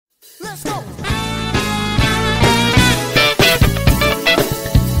Let's go.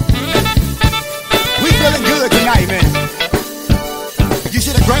 We feeling good tonight, man. You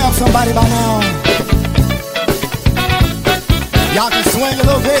should have grabbed somebody by now. Y'all can swing a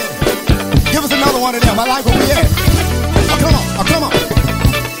little bit. Give us another one of them. I like where we at. Oh, come on. Oh, come on.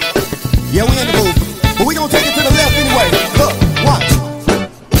 Yeah, we in the booth. But we gonna take it to the left anyway. Look, watch.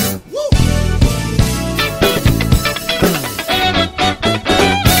 Woo.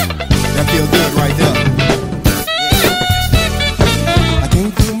 That feel good right there. I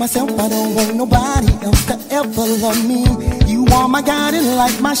can't fool myself. I don't want nobody else to ever love me. You are my guiding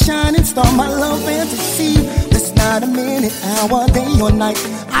light, my shining star, my love fantasy. It's not a minute, hour, day or night.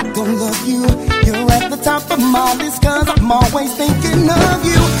 I don't love you. You're at the top of my list, cause I'm always thinking of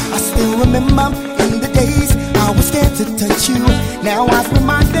you. I still remember in the days I was scared to touch you. Now I spend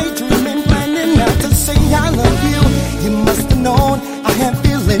my day dreaming, planning out to say I love you. You must have known I had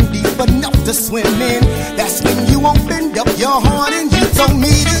feeling deep enough to swim in. That's when you opened up your heart and you told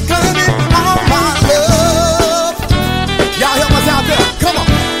me to come in. All my love. Y'all help us out there, come on.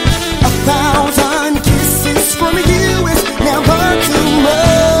 1,000 kisses from you is never too much.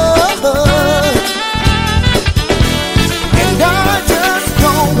 And I just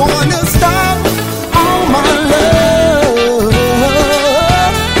don't wanna stop all my love.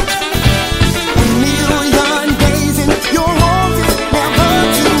 1,000,000 days in your arms is never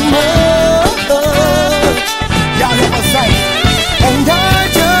too much. Y'all hear us say, and I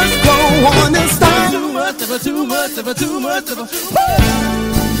just don't wanna stop. Too much, never too much, never too much, never.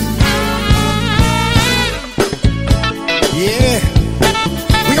 Yeah,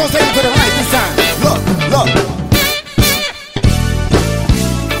 we gonna take it to the right this time. Look, look.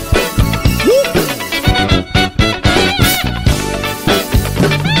 Woo.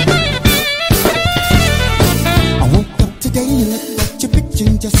 I woke up today and looked at your picture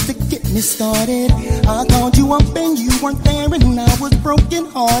just to get me started. I called you up and you weren't there and I was broken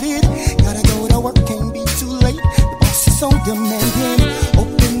hearted. Gotta go to work, can't be too late. The boss is so demanding.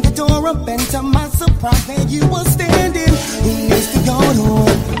 Open the door up and to my surprise there you were standing. Who needs to go to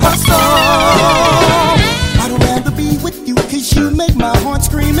work? I'd rather be with you cause you make my heart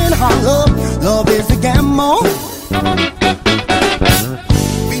scream and holler. Love is a gamble.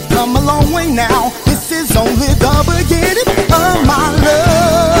 We've come a long way now. This is only the beginning of my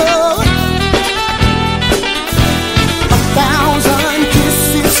love. 1,000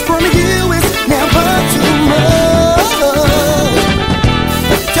 kisses from you is never too much.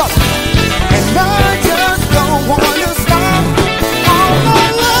 And I just don't wanna stop all my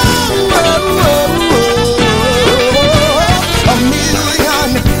love.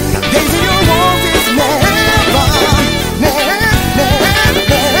 1,000,000 days in your arms is never, never,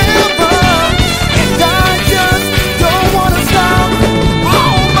 never. And I just don't wanna stop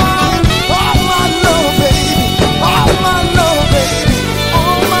all my love, baby. All my love, baby.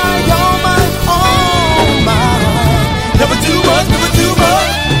 All my. Never too much, never too much.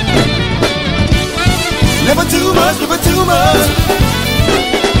 Never too much, never too much.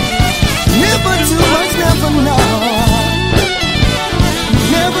 Never too much, never no.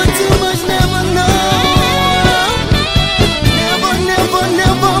 Never too much, never no. Never, never,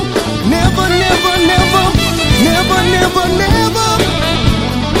 never. Never, never, never. Never, never, never.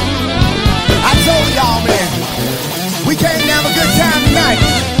 I told y'all, man, we came to have a good time tonight.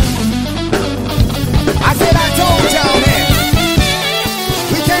 I said I told y'all, man,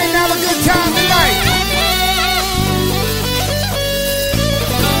 we came to have a good time tonight.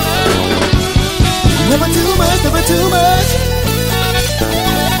 Never too much, never too much.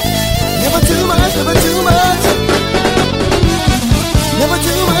 Never too much, never too much.